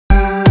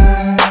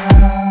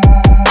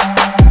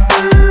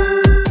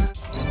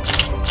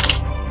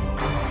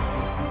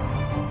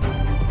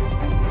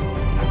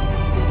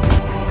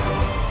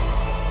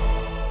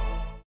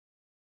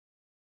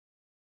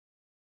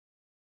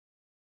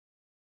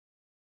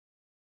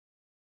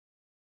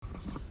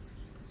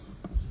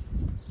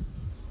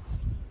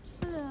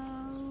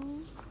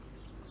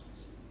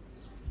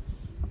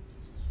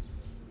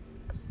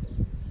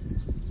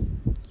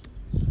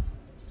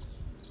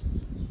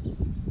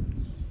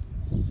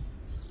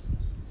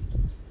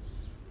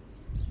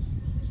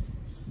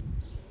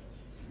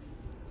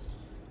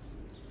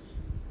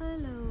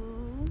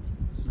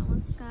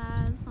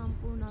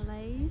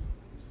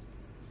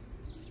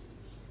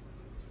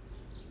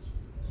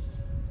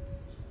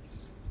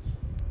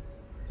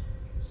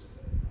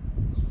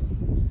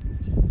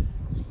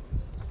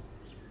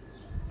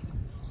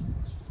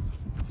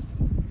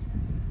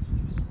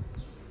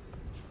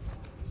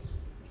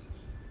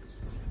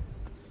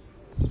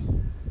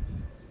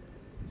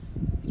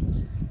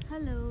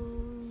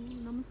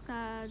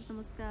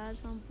नमस्कार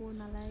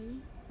सम्पूर्णलाई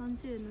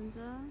सन्चै हुनुहुन्छ।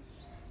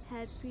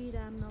 ह्यापी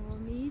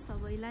रामनवमी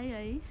सबैलाई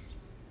है।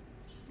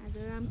 आज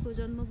रामको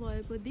जन्म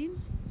भएको दिन।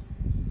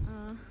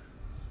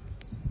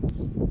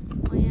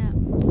 म यहाँ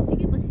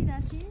ठिकै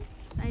बसिरहेको थिएँ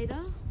बाहिर,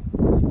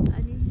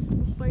 अनि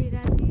बुक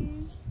पढिरहेको थिएँ,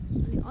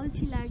 अनि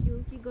अल्छी लाग्यो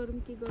के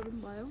गरौँ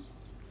भयो।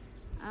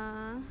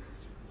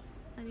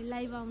 अनि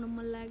लाइभ आउन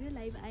मन लाग्यो,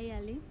 लाइभ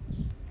आइहालेँ।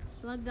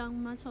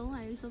 लकडाउनमा छौँ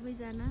हामी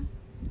सबैजना,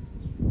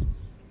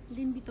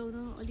 दिन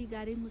बिताउन अलि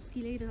गाह्रै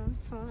मुस्किलै छ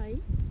है।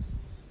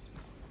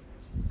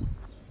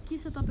 के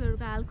छ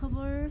तपाईँहरूको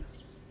हालखबर?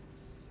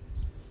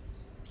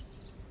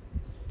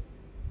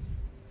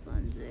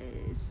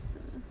 सञ्जयजीले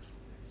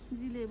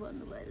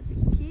भन्नुभयो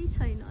चाहिँ केही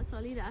छैन,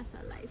 चलिरहेछ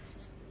लाइफ,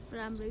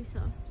 राम्रै छ,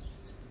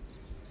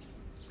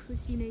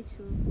 खुसी नै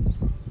छु।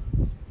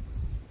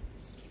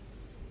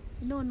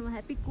 नो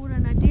ह्याप्पी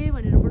कोरोना डे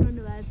भनेर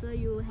पठाउनु भएको छ।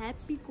 यो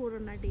ह्याप्पी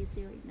कोरोना डे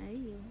चाहिँ होइन है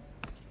यो।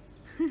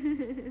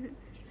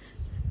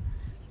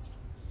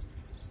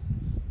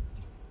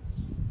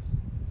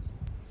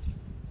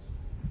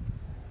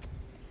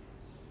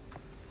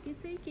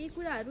 त्यसै केही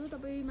कुराहरू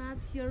तपाईँमा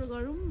सेयर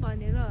गरौँ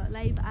भनेर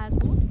लाइभ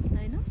आएको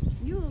होइन।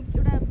 यो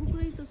एउटा बुक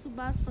रहेछ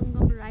सुभाष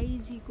सङ्गम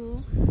राईजीको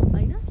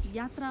होइन,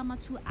 यात्रामा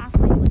छु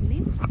आफै भन्ने।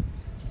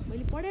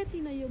 मैले पढेको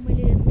थिइनँ यो,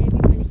 मैले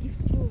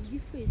गिफ्टको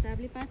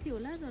हिसाबले पाएको थिएँ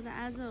होला, तर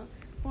आज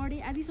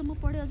पढेँ, आधीसम्म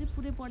पढेँ, अझै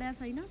पुरै पढेको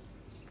छैन।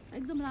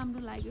 एकदम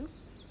राम्रो लाग्यो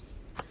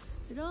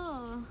र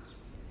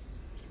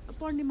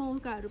पढ्ने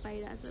मौकाहरू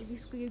पाइरहेछ।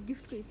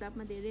 गिफ्टको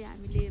हिसाबमा धेरै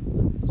हामीले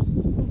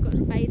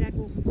बुकहरू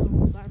पाइरहेको हुन्छौँ,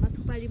 घरमा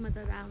थुपारीमा त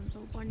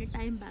हुन्छौँ, पढ्ने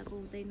टाइम भएको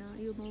हुँदैन।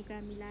 यो मौका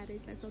मिलाएर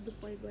यसलाई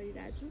सदुपयोग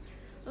गरिरहेको छु।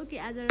 ओके,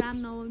 आज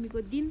रामनवमीको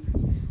दिन।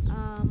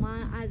 म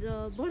आज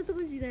व्रत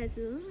बसिरहेको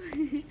छु।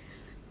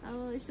 अब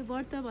यस्तो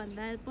व्रत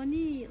भन्दा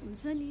पनि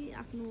हुन्छ नि,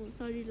 आफ्नो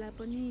शरीरलाई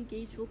पनि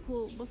केही चोखो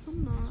बसौँ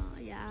न,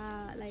 या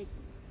लाइक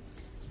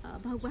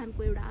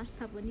भगवानको एउटा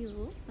आस्था पनि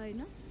हो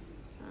होइन।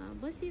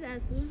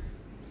 बसिरहेको छु,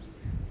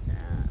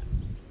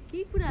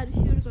 केही कुराहरू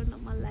सेयर गर्न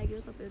मन लाग्यो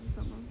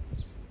तपाईँहरूसँग।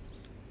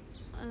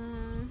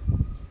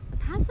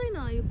 थाहा छैन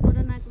यो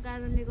कोरोनाको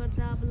कारणले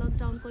गर्दा अब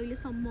लकडाउन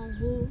कहिलेसम्म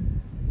हो,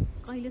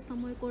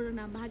 कहिलेसम्म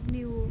कोरोना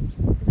भाग्ने हो,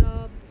 र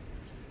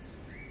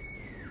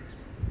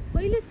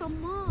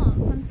कहिलेसम्म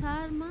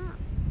संसारमा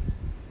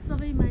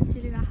सबै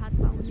मान्छेले राहत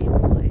पाउने हो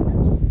होइन,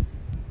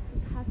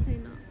 थाहा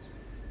छैन।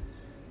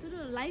 तर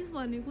लाइफ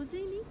भनेको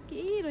चाहिँ नि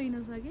केही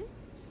रहेनछ क्या,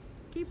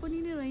 केही पनि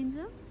नै रहन्छ।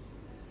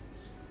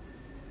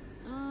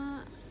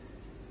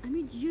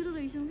 हामी जिरो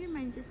रहेछौँ कि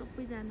मान्छे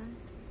सबैजना।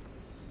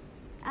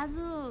 आज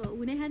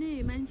हुने खाने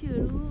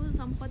मान्छेहरू,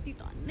 सम्पत्ति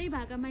टन्नै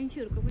भएका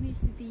मान्छेहरूको पनि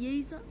स्थिति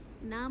यही छ,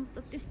 नाम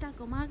प्रतिष्ठा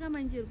कमाएका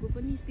मान्छेहरूको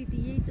पनि स्थिति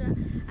यही छ,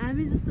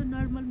 हामी जस्तो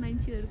नर्मल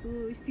मान्छेहरूको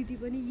स्थिति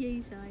पनि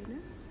यही छ होइन।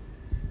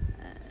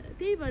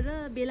 त्यही भएर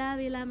बेला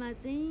बेलामा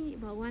चाहिँ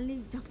भगवान्ले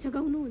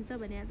झकझगाउनुहुन्छ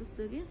भने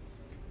जस्तो कि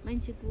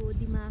मान्छेको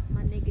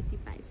दिमागमा नेगेटिभ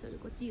भाइब्सहरू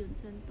कति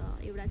हुन्छ नि त।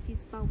 एउटा चिज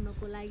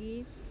पाउनको लागि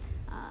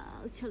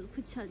उछल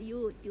खुच्छल यो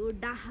त्यो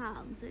डाहा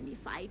हुन्छ नि,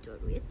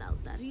 फाइटहरू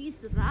यताउता, रिस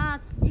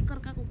रात,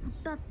 एकअर्काको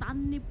खुट्टा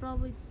तान्ने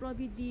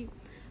प्रविधि,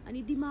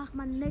 अनि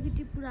दिमागमा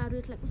नेगेटिभ कुराहरू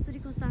यसलाई कसरी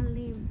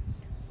खसाल्ने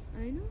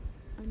होइन,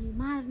 अनि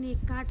मार्ने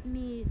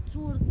काट्ने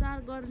चोरचार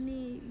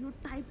गर्ने यो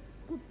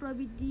टाइपको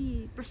प्रविधि,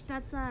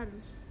 भ्रष्टाचार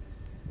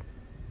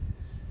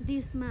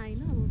देशमा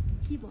होइन। अब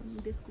के भन्नु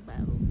देशको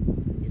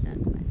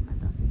नेताहरूको बारेमा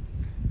त,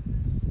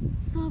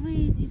 सबै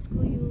चिजको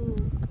यो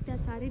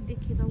अत्याचारै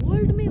देखेर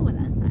वर्ल्डमै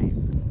होला सायद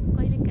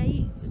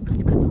कहिलेकाहीँ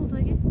घचघचाउँछ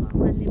कि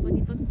भगवान्ले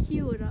पनि त के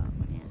हो र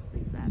भने जस्तो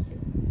हिसाबले।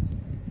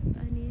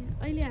 अनि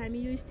अहिले हामी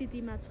यो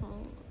स्थितिमा छौँ।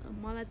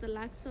 मलाई त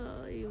लाग्छ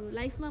यो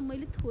लाइफमा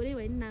मैले थोरै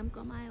भए पनि नाम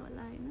कमाएँ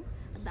होला होइन।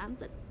 दाम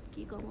त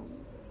के कमाउनु,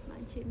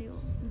 मान्छे नै हो,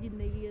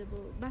 जिन्दगी अब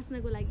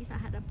बाँच्नको लागि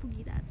सहारा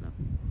पुगिरहेछ।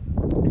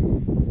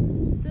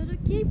 तर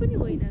केही पनि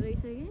होइन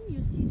रहेछ क्या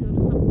यो चिजहरू,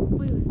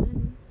 सबै हुन्छ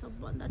नि।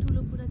 सबभन्दा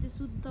ठुलो कुरा चाहिँ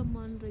शुद्ध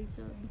मन रहेछ,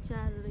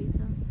 विचार रहेछ।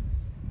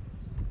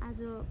 आज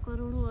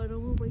करोडौँ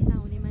अरबौँ पैसा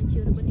हुने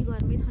मान्छेहरू पनि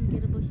घरमै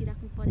थन्केर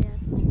बसिराख्नु परेको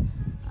छ।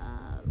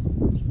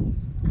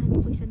 हामी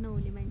पैसा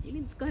नहुने मान्छे नि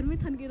घरमै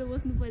थन्केर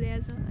बस्नु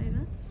परेको छ होइन।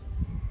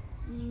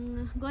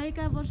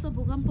 गएका वर्ष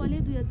भूकम्पले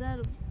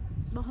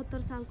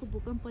 2072 सालको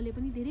भूकम्पले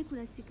पनि धेरै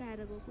कुरा सिकाएर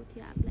गएको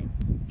थियो हामीलाई।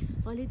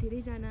 भले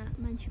धेरैजना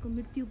मान्छेको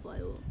मृत्यु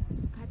भयो,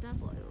 घाटा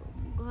भयो,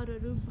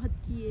 घरहरू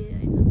भत्किए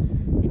होइन,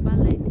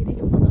 नेपाललाई धेरै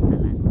ठुलो दशा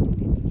लागेको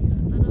थियो त्यतिखेर।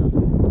 तर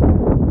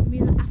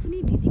मेरो आफ्नै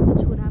दिदीको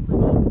छोरा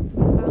पनि,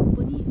 मेरो बाबु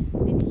पनि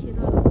त्यतिखेर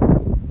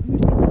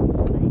मृत्यु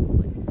भएको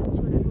पनि,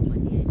 छोराको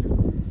पनि होइन।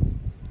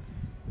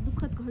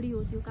 दुःखद घडी हो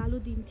त्यो, कालो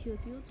दिन थियो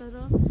त्यो। तर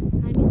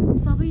हामी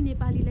सबै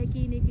नेपालीलाई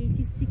केही न केही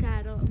चिज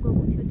सिकाएर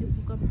गएको थियो त्यो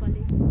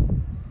भूकम्पले।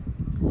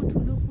 को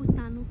ठुलो को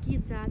सानो, के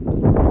जात के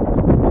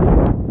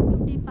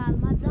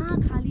नेपालमा जहाँ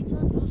खाली छ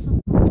जोसँग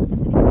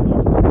त्यसरी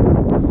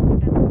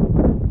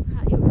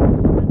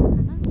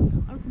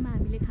अर्कोमा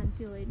हामीले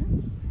खान्थ्यौँ होइन।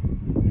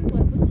 त्यो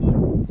भएपछि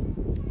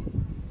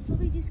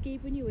सबै चिज केही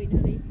पनि होइन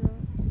रहेछ।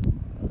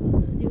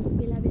 जस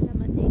बेला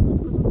बेलामा चाहिँ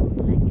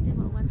घचघचाउनुको लागि चाहिँ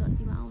भगवान्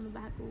धरतीमा आउनु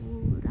भएको हो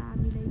र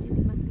हामीलाई चाहिँ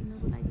दिमाग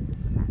दिनको लागि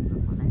जस्तो लाग्छ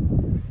मलाई।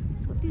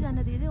 कतिजना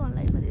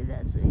अनलाइन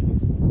गरिरहेको छु है।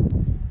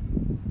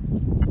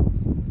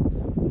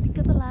 दिक्क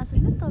त लाग्छ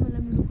होइन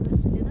तपाईँलाई मेरो कुरा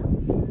सुनेर?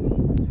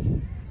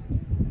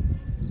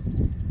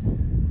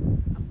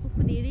 अब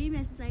धेरै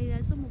मेसेज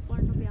आइरहेको छ, म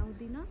पढ्न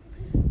भ्याउँदिनँ।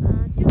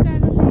 त्यो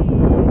कारणले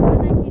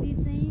गर्दाखेरि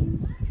चाहिँ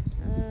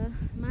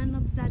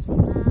मानव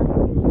जातिमा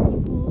यो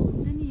इगो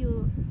हुन्छ नि, यो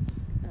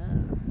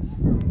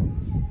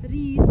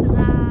रिस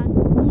राग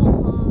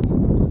मोह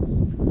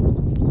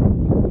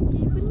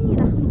केही पनि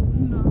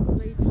राख्नुहुन्न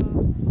रहेछ।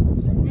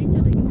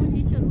 नेचर ह्युमन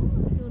नेचर हो,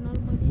 त्यो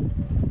नर्मली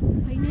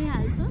भइ नै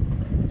हाल्छ,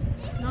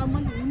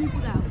 नर्मल हुने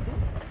कुरा हो त्यो।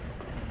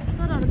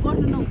 तर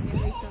गर्नु नहुने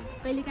रहेछ।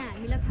 कहिलेकाहीँ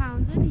हामीलाई थाहा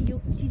हुन्छ नि यो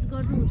चिज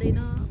गर्नु हुँदैन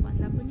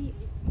भन्दा पनि,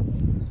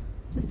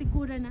 जस्तै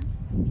कोरोना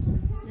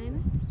होइन,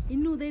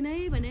 हिँड्नु हुँदैन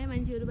है भने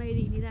मान्छेहरू बाहिर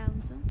हिँडिरहेको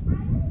हुन्छ।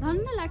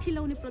 धन्न लाठी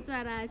लाउने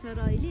प्रचार आएछ र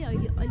अहिले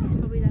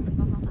सबैजना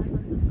तहमा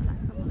छन् जस्तो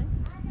लाग्छ मलाई।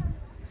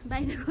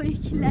 बाहिर गयो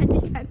कि लाठी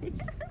खाने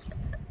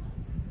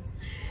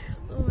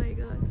ओ माई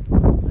गड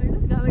होइन,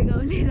 गाउँ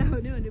गाउँ लिएर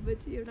आउने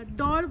भनेपछि एउटा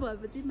डर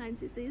भएपछि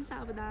मान्छे चाहिँ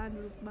सावधान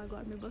रूपमा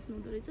घरमै बस्नु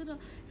हुँदो रहेछ। र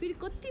फेरि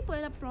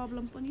कतिपय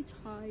प्रब्लम पनि छ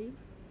है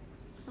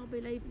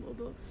सबैलाई। अब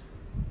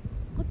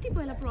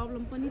कतिपय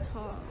प्रब्लम पनि छ,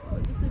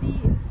 जसरी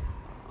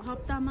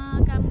हप्तामा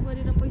काम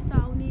गरेर पैसा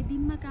आउने,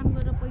 दिनमा काम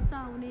गरेर पैसा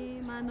आउने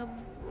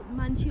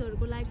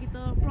मान्छेहरूको लागि त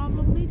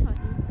प्रब्लम नै छ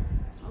नि।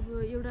 अब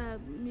एउटा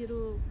मेरो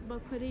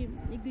भर्खरै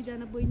एक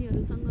दुईजना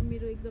बहिनीहरूसँग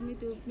मेरो एकदमै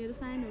त्यो मेरो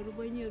फ्यानहरू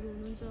बहिनीहरू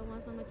हुनुहुन्छ,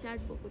 उहाँसँग च्याट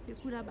भएको थियो,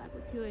 कुरा भएको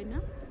थियो होइन।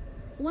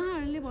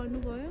 उहाँहरूले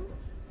भन्नुभयो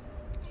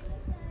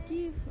कि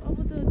अब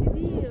त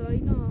दिदी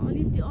होइन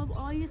अलि अब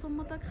अहिलेसम्म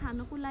त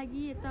खानको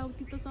लागि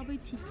यताउति त सबै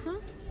ठिक छ,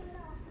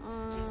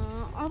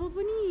 अब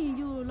पनि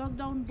यो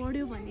लकडाउन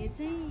बढ्यो भने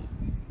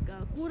चाहिँ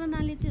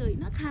कोरोनाले चाहिँ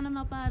होइन खाना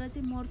नपाएर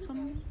चाहिँ मर्छौँ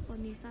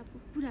भन्ने हिसाबको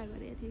कुरा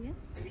गरेको थियो क्या।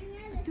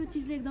 त्यो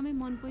चिजले एकदमै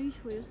मन पनि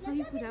छोयो,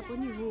 सही कुरा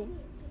पनि हो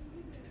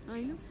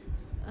होइन।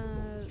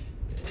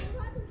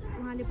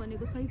 उहाँले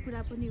भनेको सही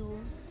कुरा पनि हो।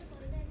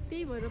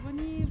 त्यही भएर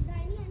पनि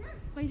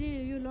कहिले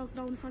यो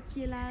लकडाउन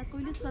सकिएला,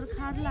 कहिले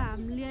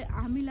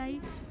हामीलाई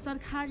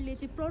सरकारले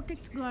चाहिँ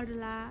प्रोटेक्ट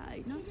गर्ला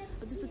होइन।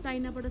 जस्तो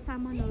चाइनाबाट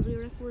सामानहरू,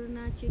 एउटा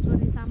कोरोना चेक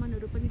गर्ने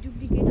सामानहरू पनि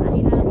डुप्लिकेट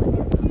आइरह भने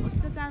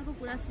भ्रष्टाचारको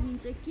कुरा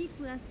सुनिन्छ, के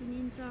कुरा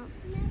सुनिन्छ।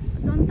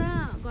 जनता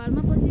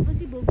घरमा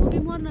बसी भोकै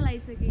मर्न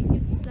लागिसके। यो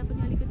चिजलाई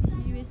पनि अलिकति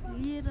सिरियस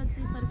लिएर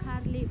चाहिँ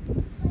सरकारले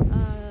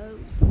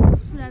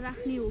कुरा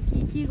राख्ने हो कि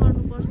के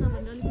गर्नुपर्छ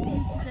भनेर अलिकति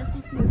यो चिजलाई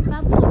सोच्ने हो।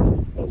 बाबु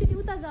एकचोटि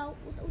उता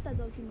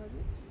जाऊ तिमीहरू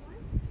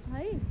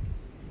है,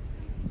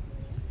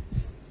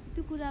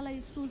 त्यो कुरालाई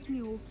सोच्ने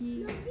हो कि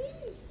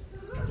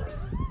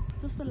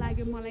जस्तो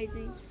लाग्यो मलाई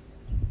चाहिँ।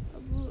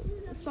 अब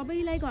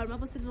सबैलाई घरमा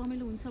बसेर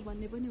रमाइलो हुन्छ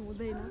भन्ने पनि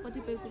हुँदैन।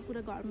 कतिपयको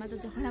कुरा घरमा त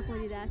झगडा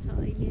परिरहेछ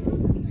अहिले,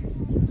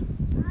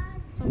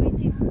 सबै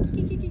चिज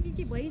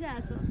के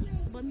भइरहेछ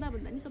भन्दा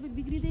नि सबै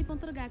बिग्रिँदै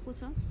मात्र गएको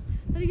छ।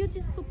 तर यो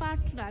चिजको पाठ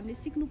हामीले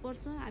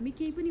सिक्नुपर्छ। हामी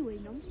केही पनि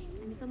होइनौँ,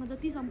 हामीसँग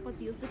जति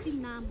सम्पत्ति होस्, जति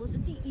नाम होस्,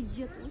 जति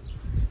इज्जत होस्,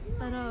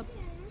 तर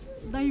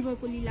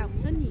दैवको लीला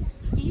हुन्छ नि।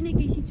 केही न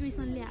केही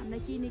सिचुएसनले हामीलाई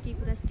केही न केही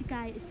कुरा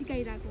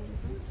सिकाइरहेको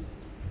हुन्छ।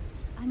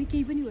 हामी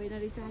केही पनि होइन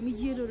रहेछ, हामी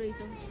जेरो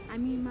रहेछौँ,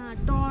 हामीमा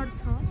डर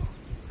छ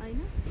होइन।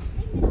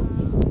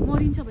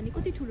 मरिन्छ भने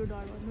कति ठुलो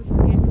डर भन्नु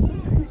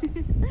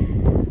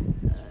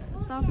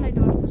सबलाई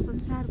डर छ,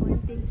 संसारभरि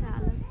त्यही छ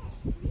हालत।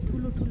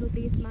 ठुलो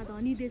देशमा,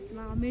 धनी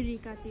देशमा,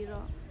 अमेरिकातिर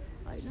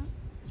होइन,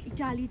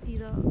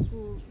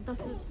 इटालीतिरको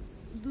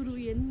दुरु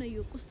हेर्नु न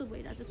यो कस्तो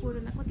भइरहेछ,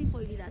 कोरोना कति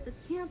फैलिरहेछ,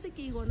 त्यहाँ त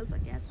केही गर्न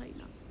सकेका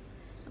छैन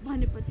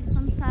भनेपछि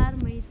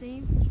संसारमै चाहिँ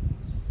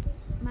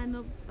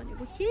मानव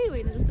भनेको केही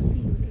होइन जस्तो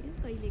फिल हुने क्या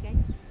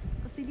कहिलेकाहीँ।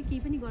 कसैले केही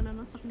पनि गर्न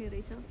नसक्ने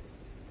रहेछ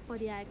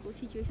परिआएको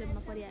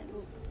सिचुएसनमा, परिआएको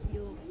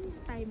यो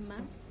टाइममा।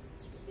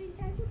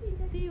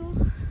 त्यही हो,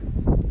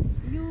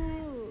 यो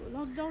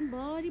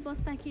लकडाउनभरि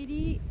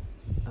बस्दाखेरि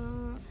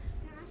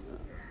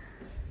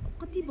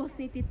कति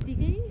बस्ने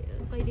त्यत्तिकै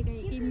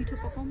कहिलेकाहीँ केही मिठो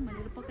पकाउँ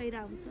भनेर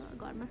पकाइरहेको हुन्छ।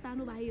 घरमा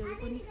सानो भाइहरू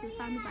पनि छ,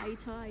 सानो भाइ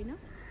छ होइन।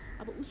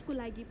 अब उसको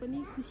लागि पनि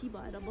खुसी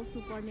भएर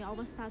बस्नुपर्ने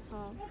अवस्था छ।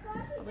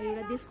 अब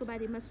एउटा देशको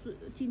बारेमा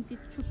चिन्तित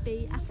छुट्टै,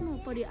 आफ्नो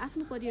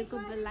करियरको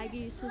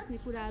लागि सोच्ने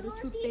कुराहरू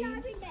छुट्टै,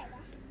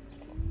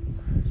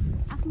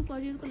 आफ्नो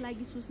करियरको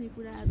लागि सोच्ने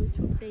कुराहरू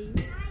छुट्टै।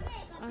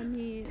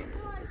 अनि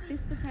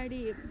त्यस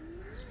पछाडि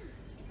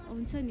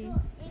हुन्छ नि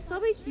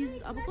सबै चिज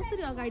अब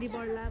कसरी अगाडि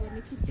बढ्ला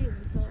भन्ने छुट्टै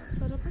हुन्छ।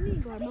 तर पनि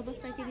घरमा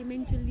बस्दाखेरि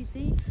मेन्टल्ली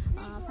चाहिँ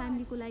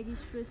फ्यामिलीको लागि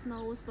स्ट्रेस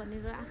नहोस्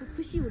भनेर आफू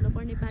खुसी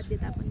हुनुपर्ने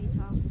बाध्यता पनि छ।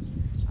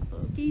 अब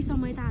केही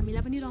समय त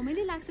हामीलाई पनि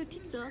रमाइलो लाग्छ,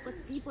 ठिक छ।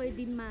 कतिपय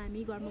दिनमा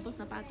हामी घरमा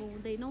बस्न पाएको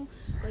हुँदैनौँ,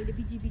 कहिले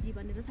बिजी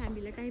भनेर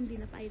फ्यामिलीलाई टाइम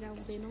दिन पाइरहेको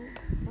हुँदैनौँ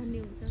भन्ने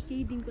हुन्छ।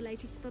 केही दिनको लागि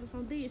ठिक छ, तर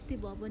सधैँ यस्तै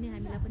भयो भने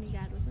हामीलाई पनि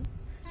गाह्रो छ।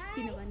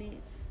 किनभने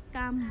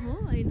काम हो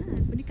होइन,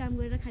 हामी पनि काम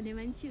गरेर खाने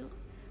मान्छे हो।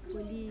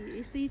 भोलि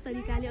यस्तै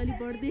तरिकाले अलिक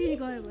बढ्दै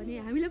गयो भने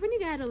हामीलाई पनि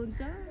गाह्रो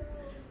हुन्छ।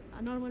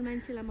 नर्मल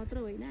मान्छेलाई मात्र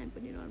होइन, हामी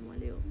पनि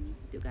नर्मलै हो।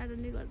 त्यो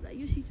कारणले गर्दा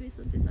यो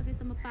सिचुएसन चाहिँ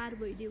सकेसम्म पार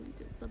भइदियो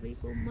हुन्थ्यो।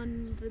 सबैको मन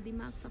र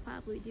दिमाग सफा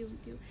भइदियो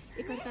हुन्थ्यो,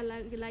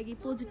 एकअर्काको लागि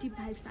पोजिटिभ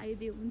भाइब्स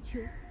आइदियो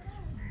हुन्थ्यो,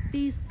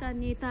 देशका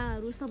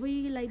नेताहरू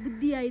सबैलाई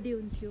बुद्धि आइदियो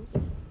हुन्थ्यो।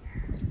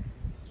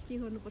 के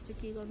गर्नुपर्छ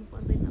के गर्नु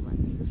पर्दैन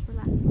भन्ने जस्तो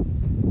लाग्छ।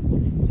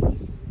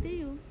 त्यही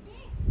हो,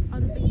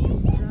 अरू त के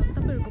हुन्छ।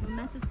 तपाईँहरूको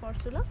मेसेज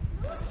पढ्छु ल।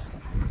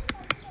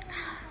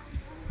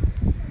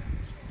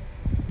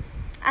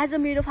 आज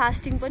मेरो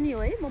फास्टिङ पनि हो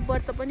है, म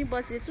व्रत पनि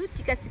बसेछु।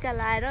 टिका सिका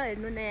लाएर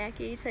हेर्नु न, यहाँ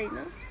केही छैन,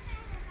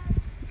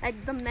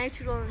 एकदम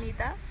नेचुरल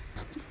निता।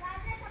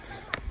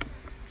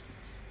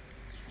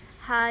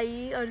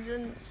 हाई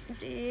अर्जुन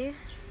जी,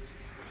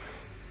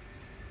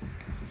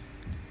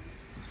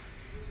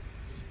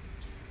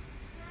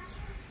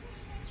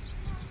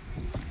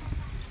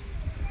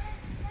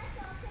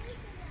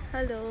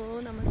 हेलो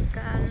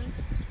नमस्कार।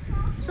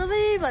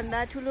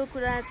 सबैभन्दा ठुलो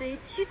कुरा चाहिँ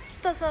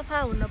चित्त सफा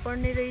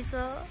हुनुपर्ने रहेछ,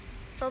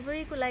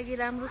 सबैको लागि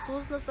राम्रो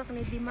सोच्न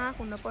सक्ने दिमाग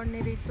हुनुपर्ने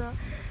रहेछ,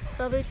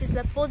 सबै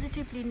चिजलाई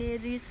पोजिटिभ लिने,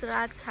 रिस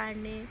राग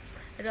छाड्ने,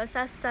 र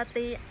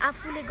साथसाथै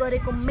आफूले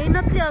गरेको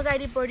मेहनतले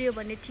अगाडि बढ्यो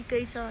भने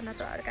ठिकै छ, न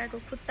त अर्काको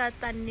खुट्टा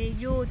तान्ने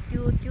यो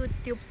त्यो त्यो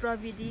त्यो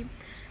प्रविधि,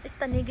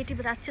 यस्ता नेगेटिभ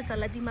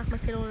राक्षसहरूलाई दिमागमा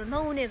खेलाउनु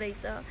नहुने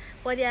रहेछ।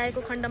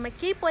 परिआएको खण्डमा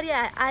केही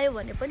आयो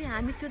भने पनि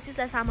हामी त्यो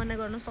चिजलाई सामना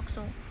गर्न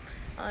सक्छौँ।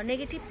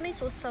 नेगेटिभ नै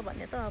सोच्छ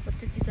भने त अब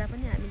त्यो चिजलाई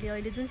पनि हामीले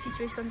अहिले जुन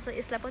सिचुएसन छ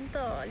यसलाई पनि त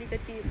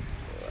अलिकति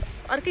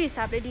अर्कै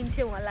हिसाबले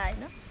लिन्थ्यौँ होला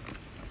होइन।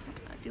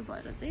 त्यो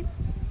भएर चाहिँ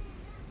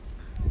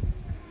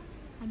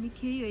हामी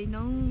केही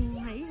होइनौँ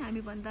है,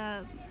 हामीभन्दा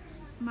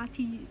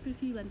माथि,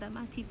 पृथ्वीभन्दा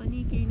माथि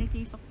पनि केही न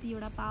केही शक्ति,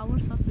 एउटा पावर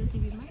छ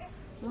पृथ्वीमा,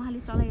 उहाँले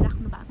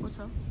चलाइराख्नु भएको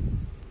छ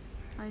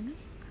होइन।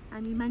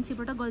 हामी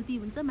मान्छेबाट गल्ती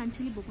हुन्छ,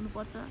 मान्छेले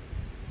भोग्नुपर्छ।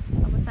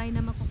 अब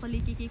चाइनामा कसले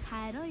के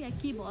खाएर या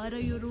के भएर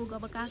यो रोग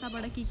अब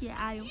कहाँबाट के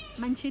आयो,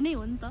 मान्छे नै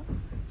हो नि त,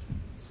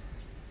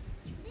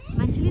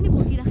 मान्छेले नै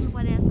भोगिराख्नु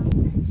परेको छ।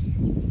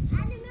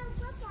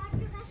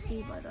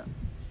 त्यही भएर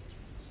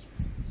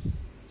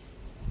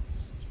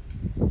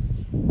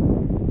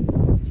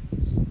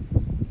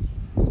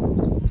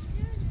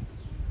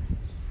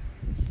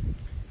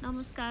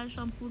नमस्कार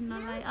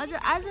सम्पूर्णलाई।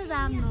 आज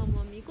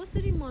रामनवमी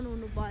कसरी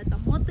मनाउनु भयो त?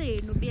 म त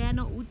हेर्नु बिहान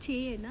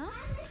उठेँ होइन,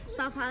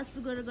 सफा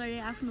सुग्घर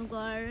गरेँ आफ्नो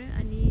घर,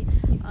 अनि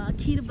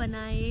खिर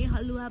बनाएँ,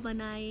 हलुवा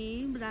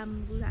बनाएँ राम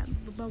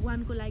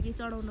भगवानको लागि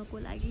चढाउनको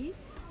लागि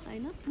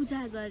होइन,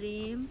 पूजा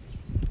गरेँ,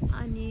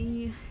 अनि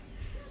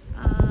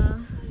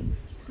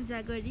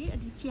पूजा गरेँ,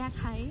 अनि चिया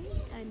खाएँ,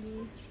 अनि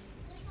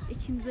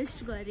एकछिन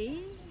रेस्ट गरेँ।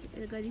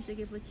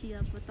 गरिसकेपछि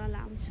अब तल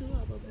आउँछु,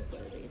 अब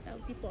बुकहरू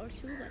यताउति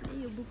पढ्छु भने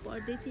यो बुक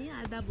पढ्दै थिएँ,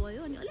 आधा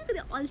भयो, अनि अलिकति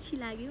अल्छी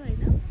लाग्यो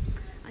होइन,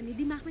 अनि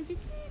दिमागमा के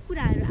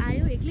कुराहरू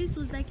आयो एक्लै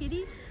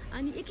सोच्दाखेरि,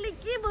 अनि एक्लै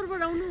के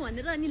बरबराउनु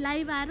भनेर अनि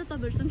लाइभ आएर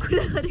तपाईँहरूसँग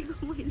कुरा गरेको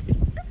मैले।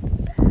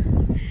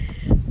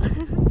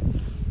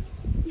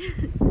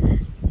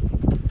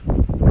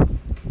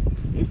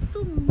 यस्तो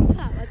मिठो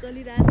हावा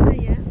चलिरहेछ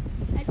यहाँ,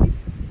 एटलिस्ट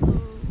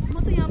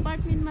म त यहाँ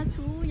अपार्टमेन्टमा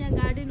छु, यहाँ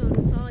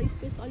गार्डनहरू छ,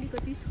 स्पेस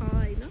अलिकति छ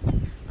होइन,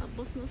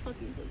 बस्न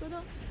सकिन्छ। तर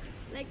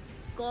लाइक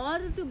घर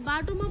त्यो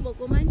बाटोमा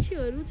भएको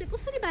मान्छेहरू चाहिँ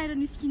कसरी बाहिर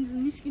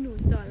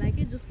निस्किनुहुन्छ होला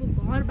कि, जसको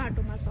घर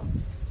बाटोमा छ।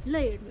 ल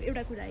हेर्नु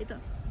एउटा कुरा है त,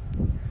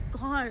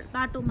 घर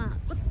बाटोमा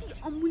कति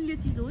अमूल्य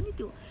चिज हो नि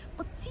त्यो,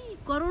 कति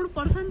करोड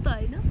पर्छ नि त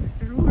होइन।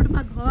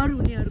 रोडमा घर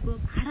हुनेहरूको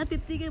भाडा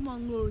त्यत्तिकै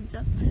महँगो हुन्छ,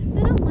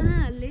 तर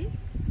उहाँहरूले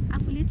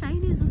आफूले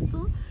चाहिने जस्तो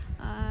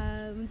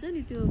हुन्छ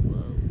नि त्यो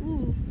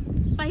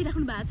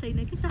पाइराख्नु भएको छैन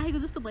कि, चाहेको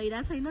जस्तो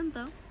भइरहेको छैन नि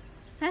त,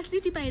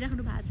 फेसिलिटी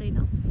पाइराख्नु भएको छैन।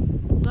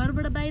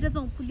 घरबाट बाहिर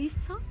जाउँ पुलिस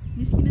छ,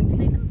 निस्किन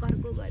दिँदैन,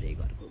 घरको गरे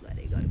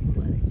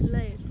ल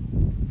हेर्नु।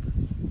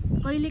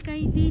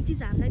 कहिलेकाहीँ त्यही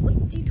चिज हामीलाई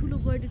कति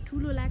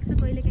ठुलो लाग्छ,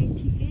 कहिलेकाहीँ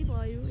ठिकै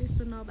भयो,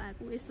 यस्तो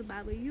नभएको यस्तो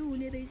भएको यो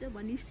हुने रहेछ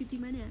भन्ने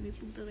स्थितिमा नै हामी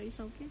पुग्दो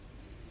रहेछौँ कि।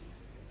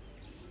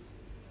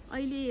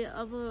 अहिले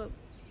अब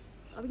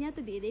यहाँ त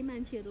धेरै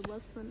मान्छेहरू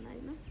बस्छन्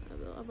होइन,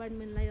 अब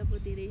अपार्टमेन्टलाई अब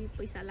धेरै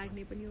पैसा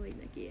लाग्ने पनि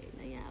होइन के होइन,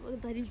 यहाँ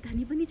अब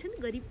धनी पनि छन्,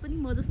 गरिब पनि,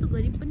 म जस्तो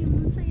गरिब पनि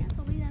हुनुहुन्छ यहाँ,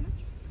 सबैजना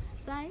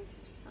प्राय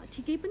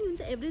ठिकै पनि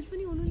हुन्छ, एभरेज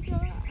पनि हुनुहुन्छ,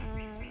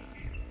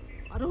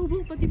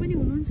 रौपति पनि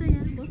हुनुहुन्छ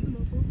यहाँ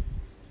बस्नुभएको,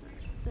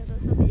 तर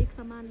सबै एक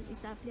समान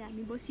हिसाबले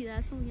हामी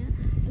बसिरहेछौँ। यहाँ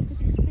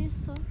अलिकति स्पेस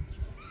छ,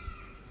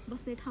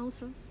 बस्ने ठाउँ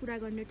छ, कुरा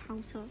गर्ने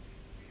ठाउँ छ,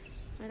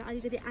 र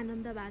अलिकति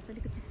आनन्द भएको छ,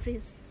 अलिकति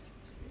फ्रेस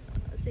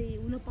चाहिँ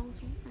हुन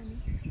पाउँछौँ हामी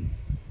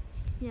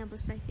यहाँ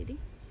बस्दाखेरि।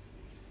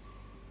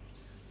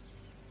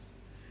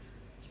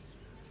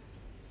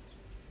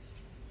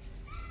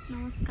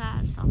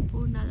 नमस्कार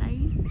सम्पूर्णलाई।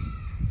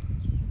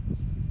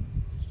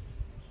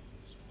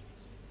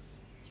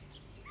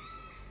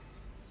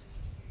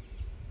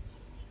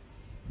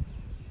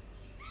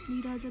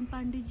 निराजन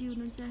पाण्डेजी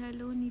हुनुहुन्छ,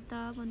 हेलो।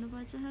 निता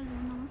भन्नुभएको छ, हेलो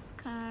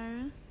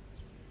नमस्कार।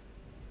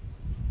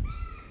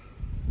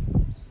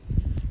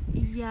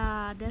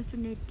 या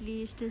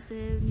definitely stay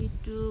safe, need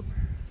to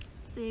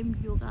same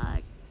yoga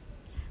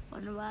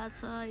भन्नुभएको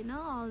छ होइन,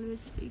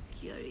 always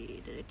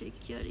take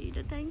care it,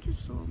 thank you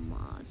so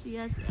much.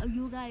 यस,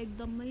 योगा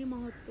एकदमै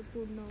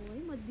महत्त्वपूर्ण हो है।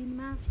 म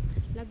दिनमा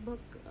लगभग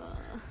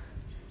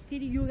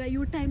फेरि योगा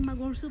यो टाइममा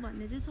गर्छु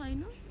भन्ने चाहिँ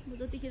छैन, म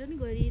जतिखेर नि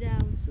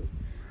गरिरहेको हुन्छु,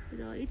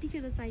 र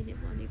यतिखेर चाहिने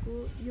भनेको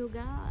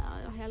योगा,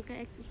 हल्का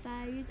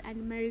एक्सर्साइज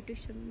एन्ड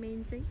मेडिटेसन।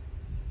 मेन चाहिँ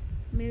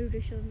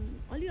मेडिटेसन,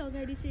 अलि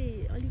अगाडि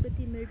चाहिँ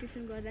अलिकति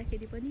मेडिटेसन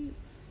गर्दाखेरि पनि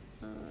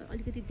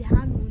अलिकति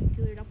ध्यान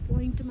हुन्थ्यो, एउटा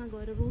पोइन्टमा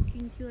गएर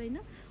रोकिन्थ्यो होइन।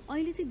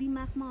 अहिले चाहिँ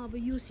दिमागमा अब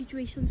यो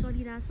सिचुएसन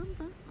चलिरहेछ नि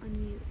त,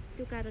 अनि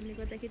त्यो कारणले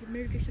गर्दाखेरि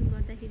मेडिटेसन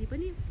गर्दाखेरि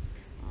पनि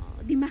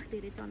दिमाग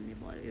धेरै चल्ने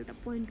भयो, एउटा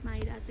पोइन्टमा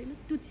आइरहेको छैन।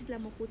 त्यो चिजलाई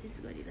म कोसिस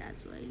गरिरहेको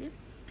छु अहिले।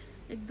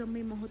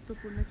 एकदमै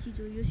महत्त्वपूर्ण चिज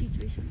हो यो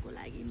सिचुएसनको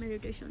लागि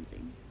मेडिटेसन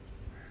चाहिँ।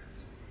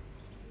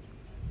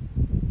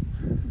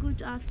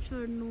 गुड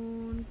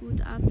आफ्टरनुन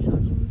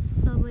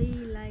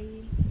सबैलाई।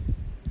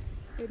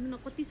 हेर्नु न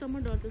कतिसम्म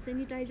डर छ,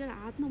 सेनिटाइजर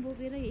हातमा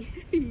बोकेर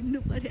हिँड्नु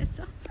परेछ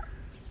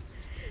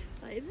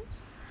होइन,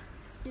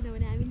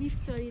 किनभने हामी लिफ्ट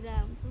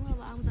चढिरहेको हुन्छौँ। अब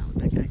आउँदा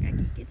आउँदा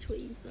कहाँ के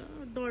छोइन्छ,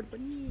 डर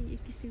पनि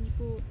एक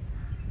किसिमको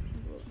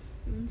अब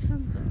हुन्छ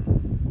नि त।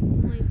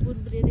 म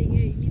पुर्ब्रेर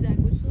यहाँ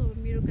हिँडिरहेको छु, अब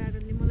मेरो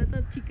कारणले मलाई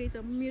त ठिकै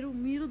छ,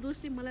 मेरो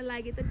दोषले मलाई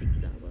लागे त ठिक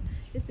छ। अब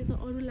यस्तै त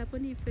अरूलाई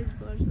पनि इफेक्ट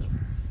गर्छ,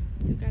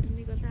 त्यो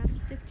कारणले गर्दा आफू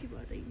सेफ्टी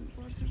भएर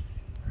हिँड्नुपर्छ।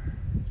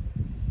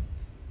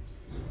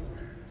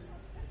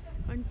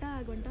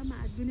 घन्टामा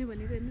हात धुने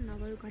भनेको हेर्नु न,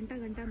 अब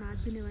घन्टामा हात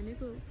धुने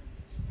भनेको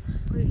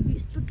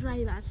यस्तो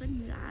ड्राई भएको छ नि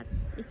मेरो हात,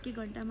 एक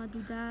घन्टामा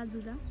धुँदा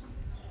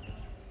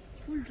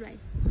फुल ड्राई।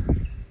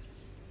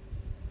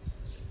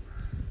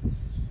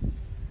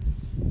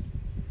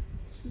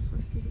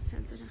 स्वास्थ्यको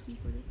ख्याल त राख्नु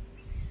पर्यो।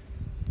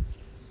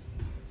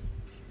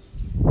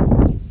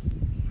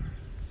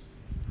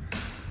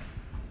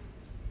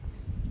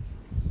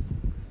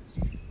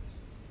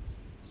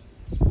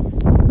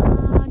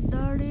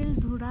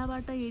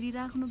 बाट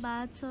हेरिराख्नु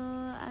भएको छ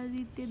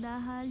आदित्य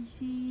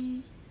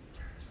दाहालजी,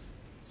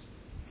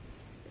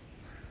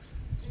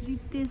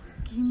 रितेश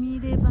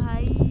घिमिरे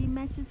भाइ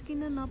मेसेज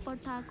किन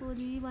नपठाएको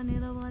रे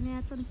भनेर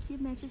भनेको छ। के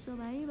मेसेज हो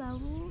भाइ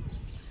बाबु?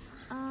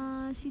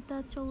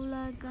 सीता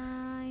चौला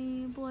गाई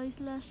भोइस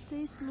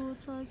लास्टै स्लो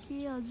छ के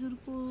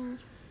हजुरको?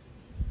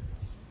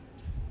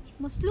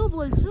 म स्लो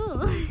बोल्छु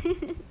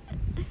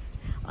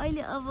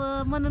अहिले अब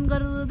मनन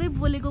गर्दै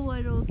बोलेको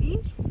भएर हो कि?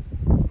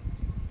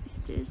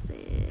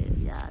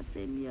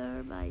 सेम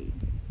हियर भाइ,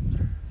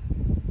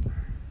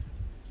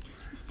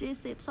 स्टे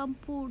सेफ,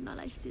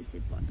 सम्पूर्णलाई स्टे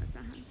सेफ भन्न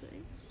चाहन्छु है।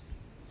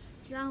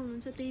 जहाँ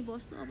हुनुहुन्छ त्यही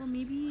बस्नु। अब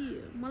मेबी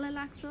मलाई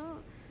लाग्छ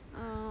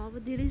अब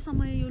धेरै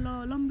समय यो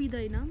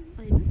लम्बिँदैन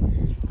होइन,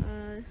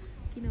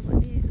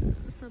 किनभने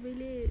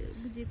सबैले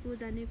बुझेको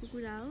जानेको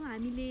कुरा हो।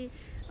 हामीले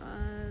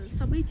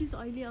सबै चिज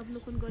अहिले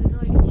अवलोकन गरेर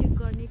अहिले चेक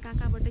गर्ने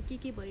कहाँबाट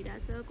के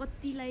भइरहेछ,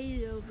 कतिलाई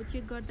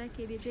चेक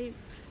गर्दाखेरि चाहिँ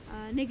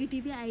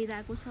नेगेटिभै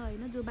आइरहेको छ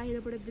होइन। जो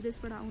बाहिरबाट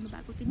विदेशबाट आउनु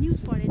भएको त्यो न्युज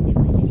पढेको थिएँ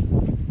मैले,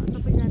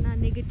 सबैजना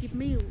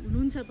नेगेटिभमै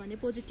हुनुहुन्छ भने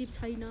पोजिटिभ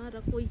छैन,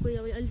 र कोही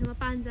अब अहिलेसम्म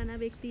 5 जना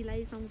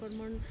व्यक्तिलाई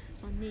सङ्क्रमण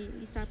भन्ने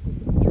हिसाबको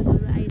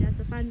न्युजहरू आइरहेछ।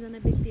 5 जना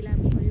व्यक्तिलाई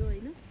भयो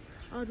होइन।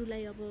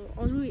 अरूलाई अब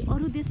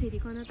अरू देश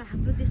हेरिकन त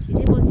हाम्रो देश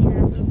धेरै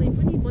बचिरहेछ, तै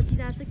पनि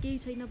बचिरहेछ केही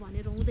छैन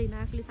भनेर हुँदैन।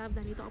 आफूले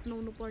सावधानी त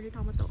अप्नाउनु पर्ने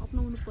ठाउँमा त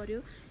अप्नाउनु पर्यो।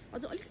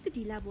 अझ अलिकति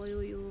ढिला भयो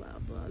यो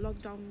अब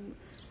लकडाउन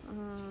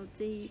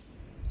चाहिँ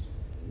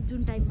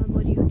जुन टाइममा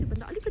गरियो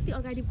त्योभन्दा अलिकति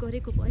अगाडि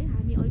गरेको भए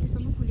हामी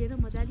अहिलेसम्म खुलेर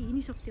मजाले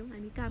हिँडिसक्थ्यौँ,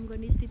 हामी काम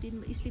गर्ने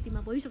स्थितिमा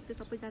भइसक्थ्यो।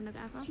 सबैजनाको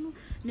आफ्नो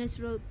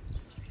नेचुरल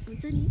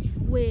हुन्छ नि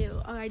वे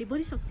अगाडि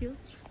बढिसक्थ्यो।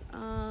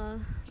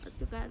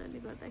 त्यो कारणले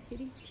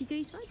गर्दाखेरि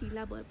ठिकै छ,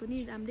 ढिला भए पनि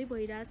राम्रै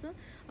भइरहेछ।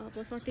 अब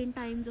सर्टेन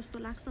टाइम जस्तो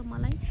लाग्छ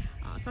मलाई,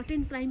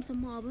 सर्टेन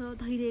टाइमसम्म अब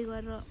धैर्य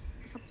गरेर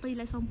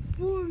सबैलाई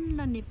सम्पूर्ण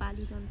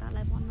नेपाली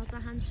जनतालाई भन्न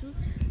चाहन्छु।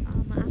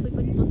 म आफै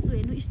पनि बस्छु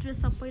हेर्नु, स्ट्रेस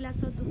सबैलाई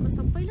छ, दुःख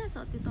सबैलाई छ,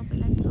 त्यो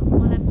तपाईँलाई छ,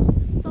 मलाई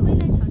पनि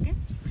सबैलाई छ क्या।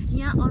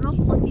 यहाँ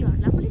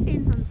अरबपतिहरूलाई पनि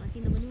टेन्सन छ,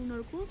 किनभने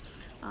उनीहरूको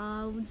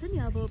हुन्छ नि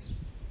अब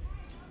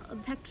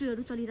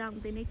फ्याक्ट्रीहरू चलिरहेको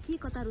हुँदैन, के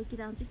कता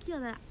रोकिरहेको हुन्छ के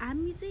गर्दा।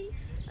 हामी चाहिँ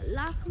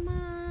लाखमा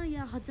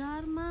या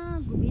हजारमा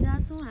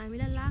घुमिरहेछौँ,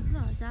 हामीलाई लाख र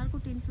हजारको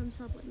टेन्सन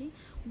छ भने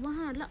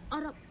उहाँहरूलाई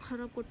अरब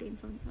खरबको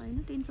टेन्सन छ होइन।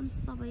 टेन्सन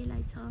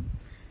सबैलाई छ,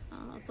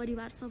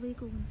 परिवार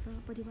सबैको हुन्छ,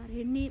 परिवार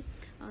हेर्ने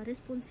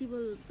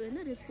रेस्पोन्सिबल होइन,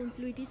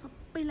 रेस्पोन्सिबिलिटी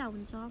सबैलाई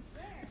हुन्छ।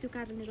 त्यो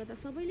कारणले गर्दा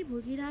सबैले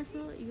भोगिरहेछ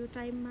यो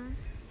टाइममा,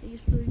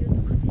 यस्तो यो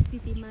दुःखद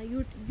स्थितिमा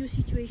यो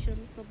सिचुएसन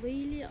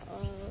सबैले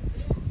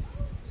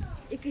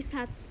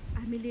एकैसाथ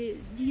हामीले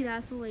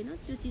जिरहेछौँ होइन।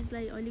 त्यो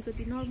चिजलाई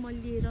अलिकति नर्मल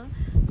लिएर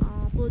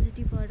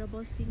पोजिटिभ भएर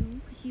बस्दिनु,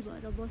 खुसी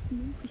भएर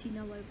बस्नु, खुसी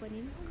नभए पनि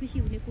खुसी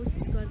हुने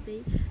कोसिस गर्दै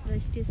र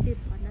स्टे सेफ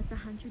भन्न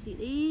चाहन्छु।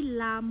 धेरै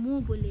लामो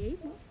बोले है,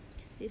 म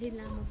धेरै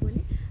लामो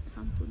बोले,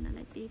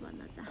 सम्पूर्णलाई त्यही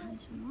भन्न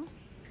चाहन्छु म।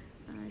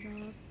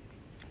 र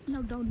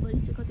लकडाउनभरि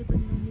चाहिँ कतै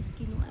पनि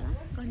ननिस्किनु होला,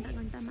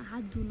 घन्टामा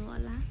हात धुनु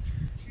होला,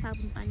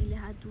 साबुन पानीले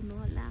हात धुनु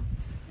होला,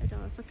 र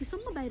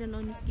सकेसम्म बाहिर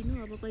ननिस्किनु।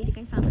 अब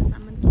कहिलेकाहीँ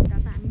सामान किन्दा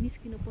त हामी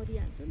निस्किनु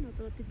परिहाल्छ,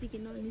 नत्र त्यत्तिकै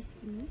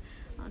ननिस्किनु।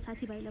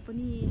 साथीभाइलाई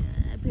पनि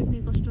भेट्ने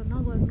कष्ट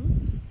नगर्नु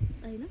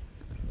होइन।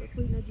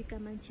 कोही नजिकका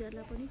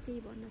मान्छेहरूलाई पनि त्यही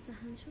भन्न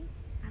चाहन्छु,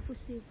 आफू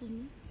सेफ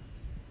हुनु,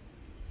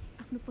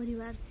 आफ्नो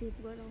परिवार सेफ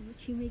गराउनु,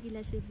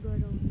 छिमेकीलाई सेफ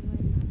गराउनु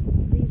होइन,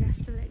 पुरै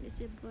राष्ट्रलाई नै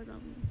सेफ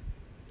गराउनु,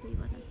 त्यही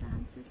भन्न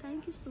चाहन्छु।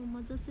 थ्याङ्क यू सो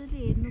मच जसले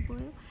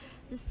हेर्नुभयो,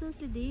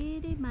 जसले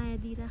धेरै माया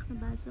दिइराख्नु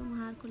भएको छ,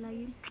 उहाँहरूको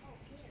लागि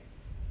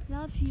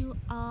love you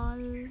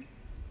all,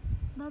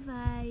 by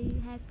by,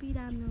 happy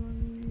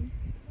Ramnavami.